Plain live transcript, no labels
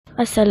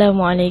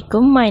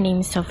Assalamualaikum, my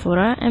name is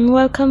Safura and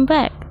welcome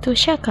back to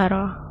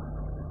Shakara.